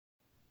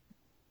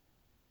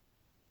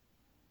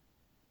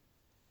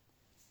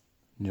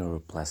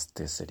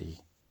Neuroplasticity.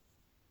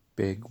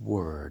 Big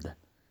word,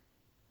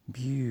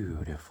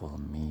 beautiful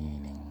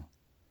meaning.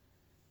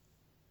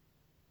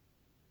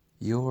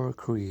 You're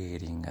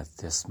creating at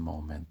this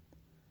moment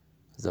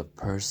the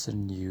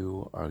person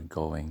you are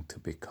going to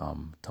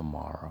become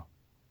tomorrow.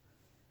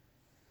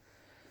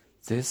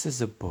 This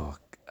is a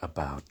book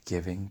about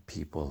giving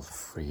people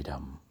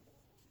freedom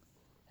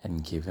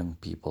and giving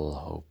people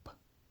hope.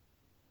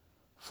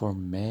 For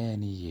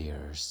many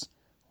years,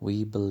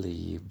 we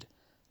believed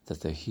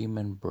that the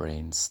human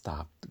brain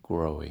stopped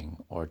growing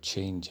or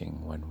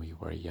changing when we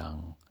were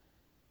young,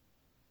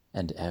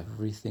 and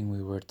everything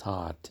we were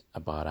taught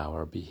about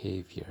our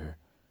behavior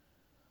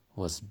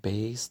was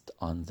based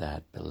on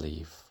that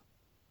belief.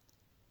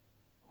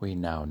 We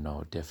now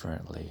know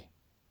differently.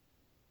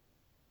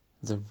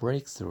 The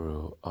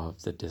breakthrough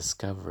of the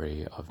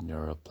discovery of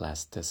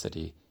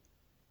neuroplasticity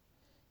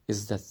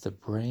is that the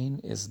brain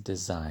is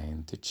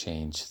designed to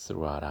change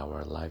throughout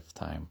our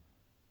lifetime.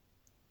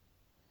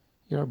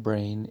 Your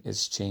brain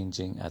is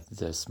changing at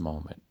this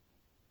moment,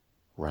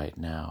 right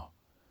now,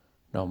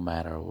 no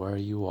matter where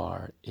you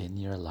are in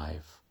your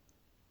life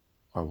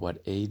or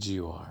what age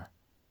you are.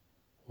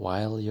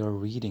 While you're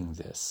reading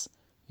this,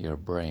 your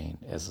brain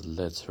is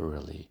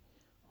literally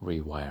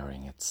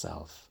rewiring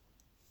itself.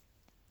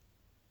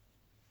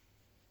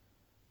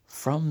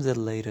 From the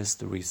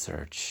latest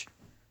research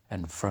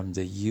and from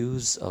the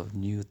use of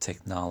new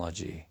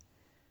technology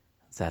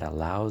that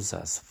allows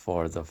us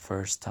for the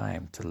first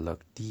time to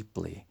look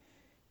deeply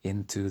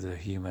into the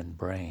human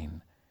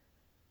brain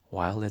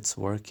while it's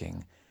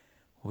working,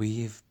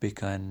 we've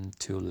begun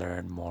to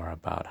learn more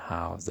about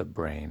how the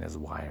brain is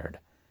wired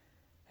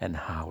and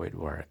how it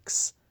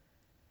works.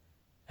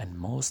 And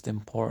most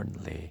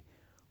importantly,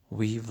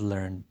 we've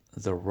learned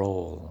the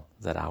role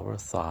that our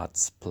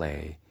thoughts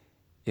play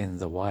in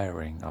the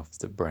wiring of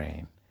the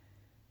brain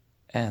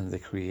and the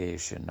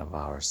creation of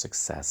our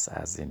success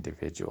as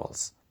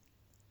individuals.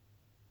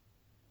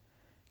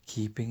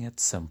 Keeping it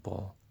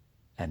simple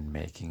and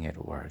making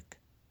it work.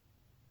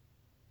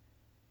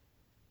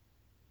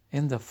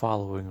 In the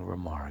following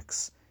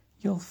remarks,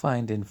 you'll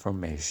find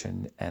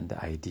information and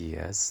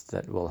ideas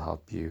that will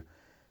help you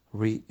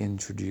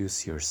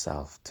reintroduce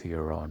yourself to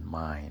your own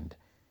mind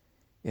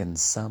in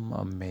some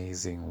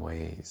amazing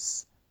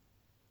ways.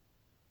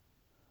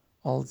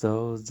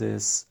 Although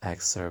this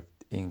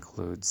excerpt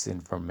includes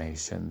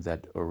information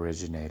that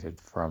originated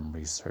from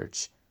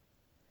research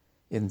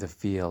in the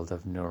field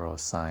of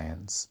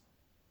neuroscience,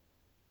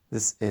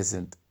 this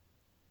isn't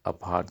a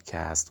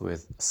podcast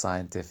with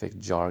scientific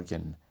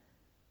jargon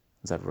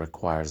that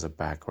requires a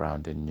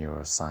background in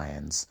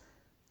neuroscience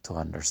to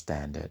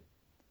understand it.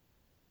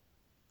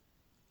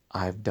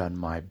 I've done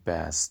my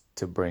best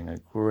to bring a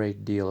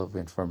great deal of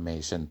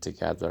information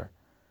together,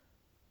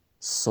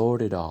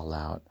 sort it all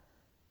out,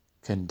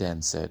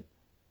 condense it,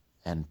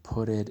 and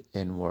put it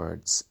in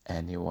words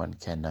anyone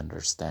can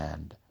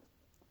understand.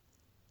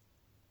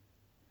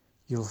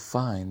 You'll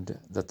find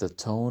that the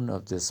tone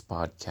of this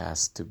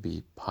podcast to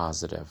be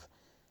positive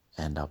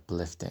and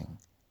uplifting.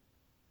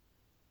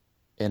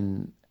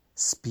 In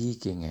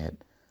speaking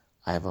it,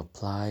 I've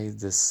applied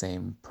the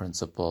same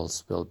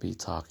principles we'll be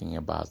talking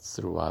about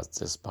throughout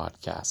this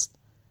podcast.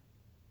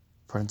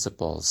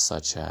 Principles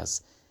such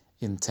as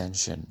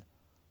intention,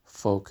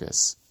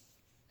 focus,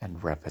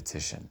 and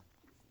repetition.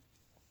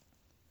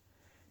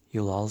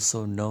 You'll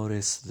also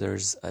notice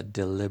there's a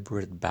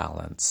deliberate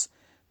balance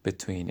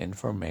between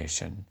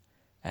information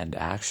and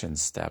action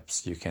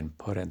steps you can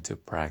put into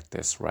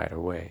practice right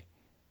away.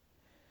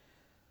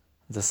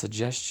 The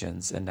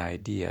suggestions and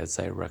ideas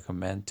I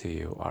recommend to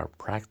you are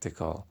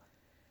practical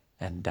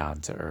and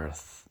down to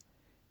earth,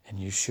 and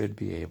you should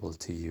be able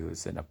to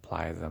use and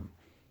apply them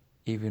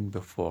even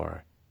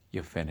before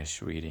you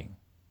finish reading.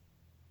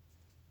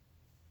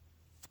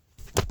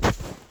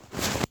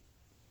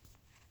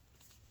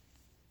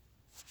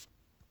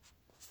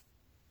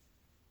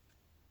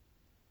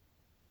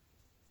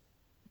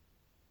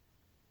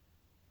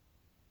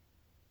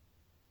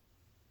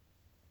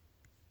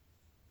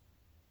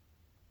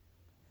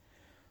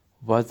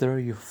 Whether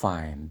you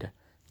find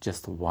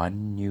just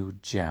one new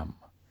gem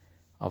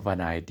of an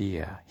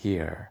idea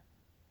here,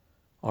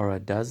 or a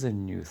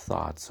dozen new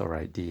thoughts or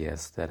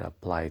ideas that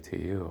apply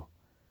to you,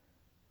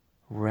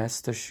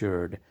 rest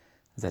assured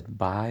that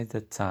by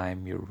the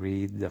time you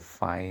read the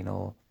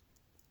final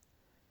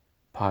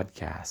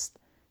podcast,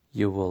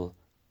 you will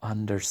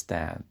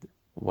understand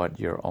what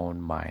your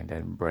own mind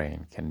and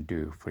brain can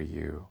do for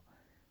you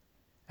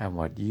and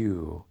what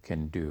you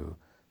can do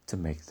to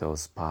make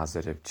those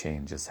positive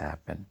changes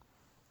happen.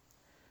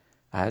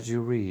 As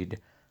you read,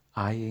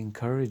 I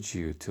encourage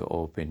you to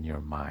open your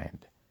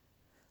mind.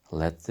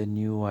 Let the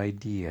new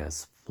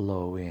ideas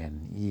flow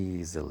in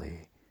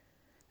easily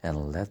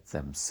and let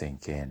them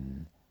sink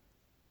in.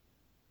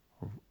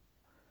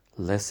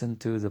 Listen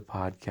to the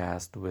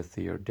podcast with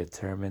your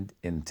determined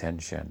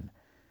intention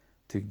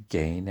to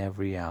gain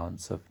every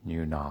ounce of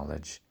new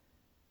knowledge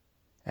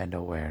and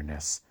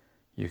awareness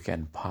you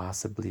can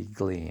possibly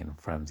glean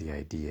from the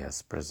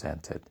ideas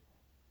presented.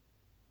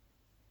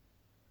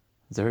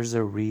 There's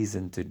a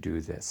reason to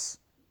do this.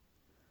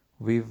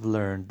 We've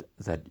learned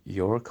that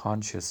your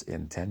conscious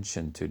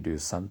intention to do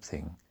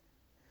something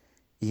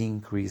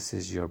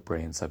increases your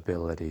brain's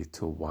ability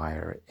to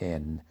wire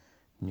in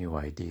new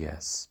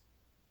ideas.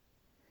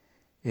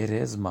 It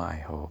is my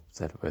hope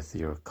that with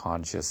your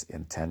conscious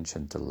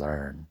intention to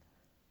learn,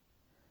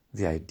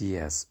 the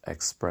ideas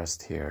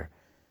expressed here,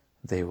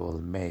 they will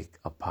make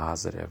a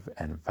positive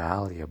and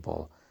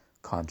valuable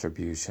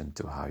contribution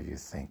to how you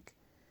think,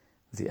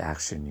 the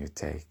action you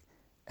take,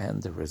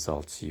 and the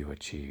results you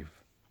achieve.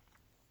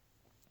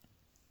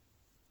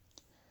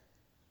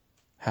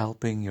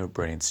 Helping your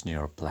brain's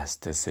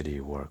neuroplasticity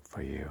work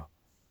for you.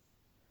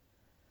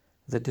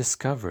 The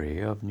discovery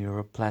of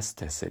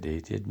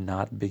neuroplasticity did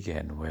not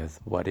begin with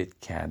what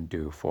it can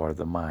do for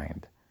the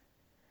mind.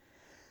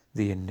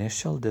 The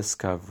initial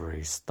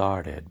discovery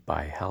started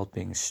by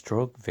helping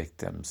stroke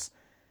victims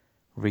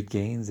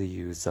regain the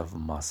use of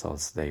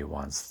muscles they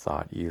once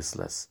thought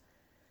useless,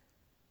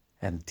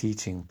 and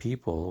teaching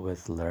people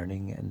with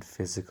learning and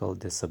physical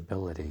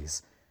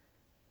disabilities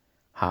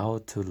how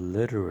to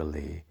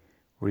literally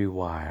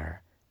rewire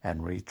and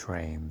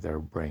retrain their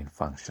brain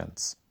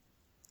functions.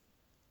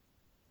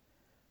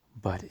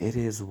 But it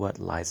is what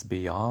lies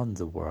beyond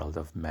the world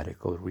of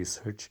medical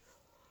research,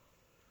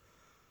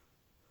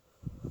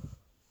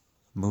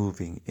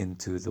 moving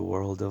into the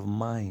world of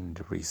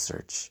mind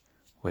research,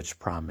 which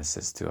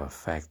promises to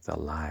affect the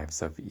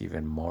lives of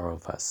even more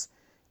of us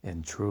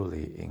in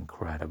truly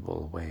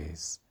incredible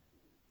ways.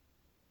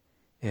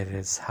 It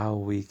is how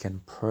we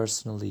can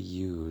personally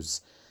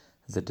use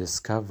the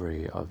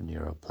discovery of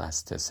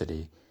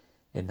neuroplasticity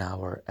in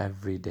our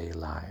everyday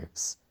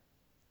lives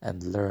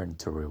and learn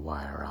to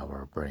rewire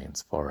our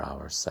brains for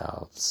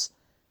ourselves.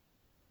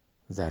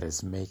 That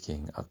is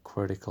making a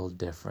critical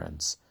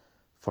difference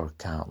for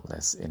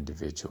countless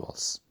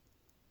individuals.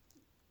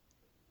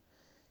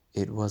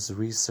 It was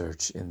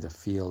research in the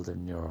field of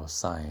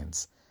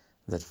neuroscience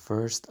that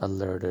first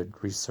alerted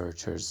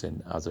researchers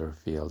in other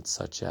fields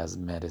such as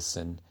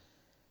medicine,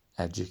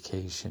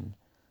 education,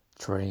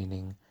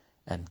 training,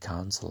 and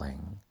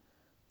counseling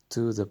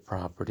to the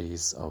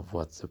properties of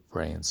what the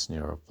brain's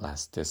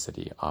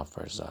neuroplasticity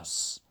offers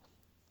us.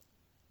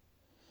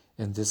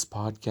 In this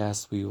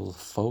podcast, we will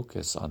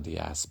focus on the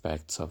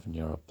aspects of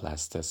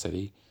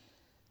neuroplasticity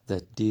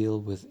that deal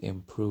with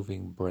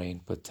improving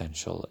brain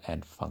potential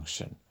and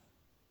function,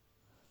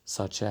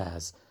 such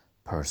as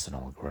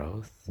personal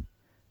growth,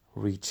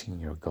 reaching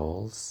your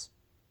goals,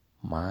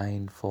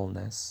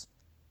 mindfulness,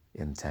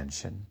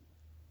 intention,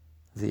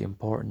 the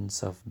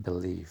importance of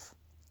belief,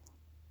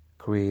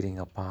 creating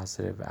a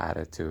positive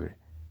attitude,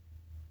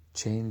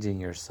 changing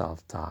your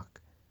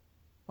self-talk,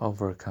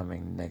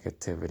 overcoming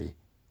negativity,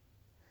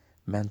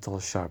 mental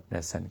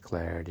sharpness and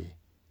clarity,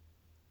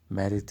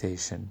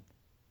 meditation,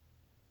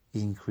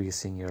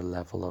 increasing your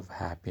level of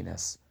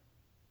happiness,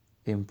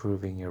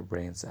 improving your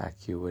brain's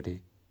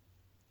acuity,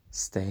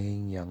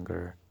 staying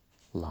younger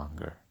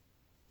longer.